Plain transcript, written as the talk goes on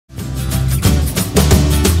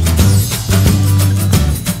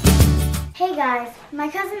guys, my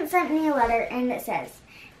cousin sent me a letter and it says,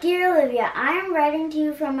 "Dear Olivia, I am writing to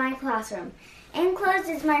you from my classroom. Enclosed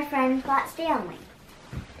is my friend Flat Stanley.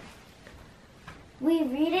 We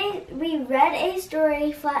read a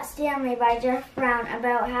story, Flat Stanley, by Jeff Brown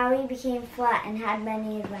about how he became flat and had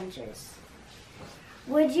many adventures.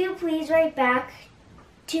 Would you please write back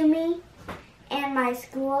to me and my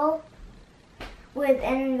school with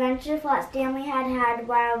an adventure Flat Stanley had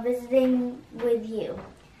while visiting with you?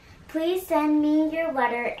 Please send me your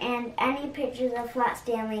letter and any pictures of Flat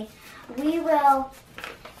Stanley. We will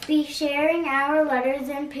be sharing our letters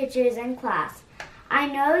and pictures in class. I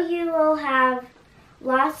know you will have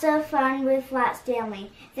lots of fun with Flat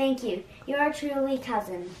Stanley. Thank you. Yours truly,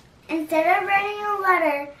 cousin." Instead of writing a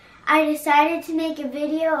letter, I decided to make a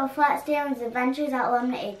video of Flat Stanley's adventures at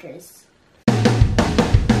Lumnah Acres.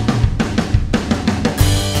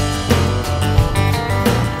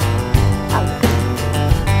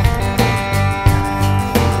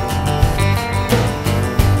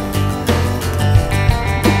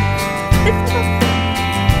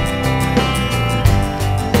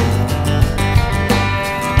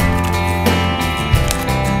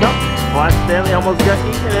 Flat Stanley almost got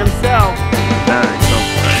eaten himself. Alright, so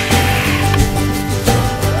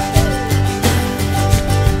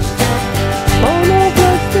oh no,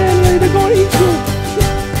 Flat Stanley, they're going to eat you.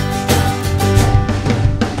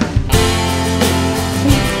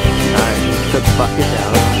 Alright, put the bucket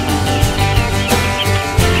down.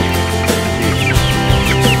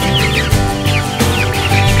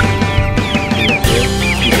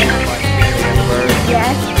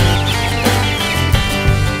 Yes.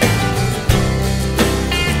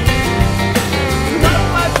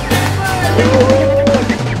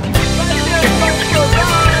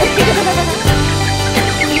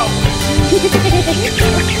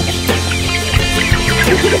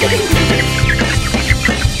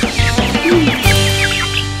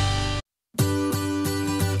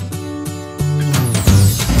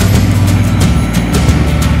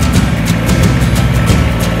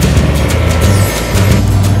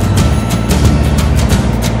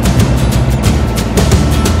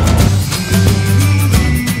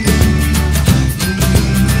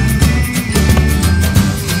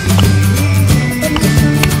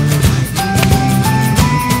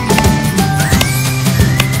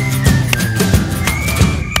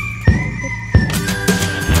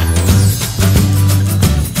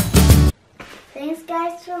 Thanks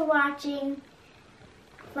guys for watching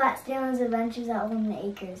Flat Stanley's Adventures at Lumnah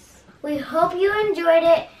Acres. We hope you enjoyed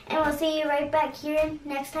it, and we'll see you right back here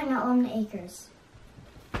next time at Lumnah Acres.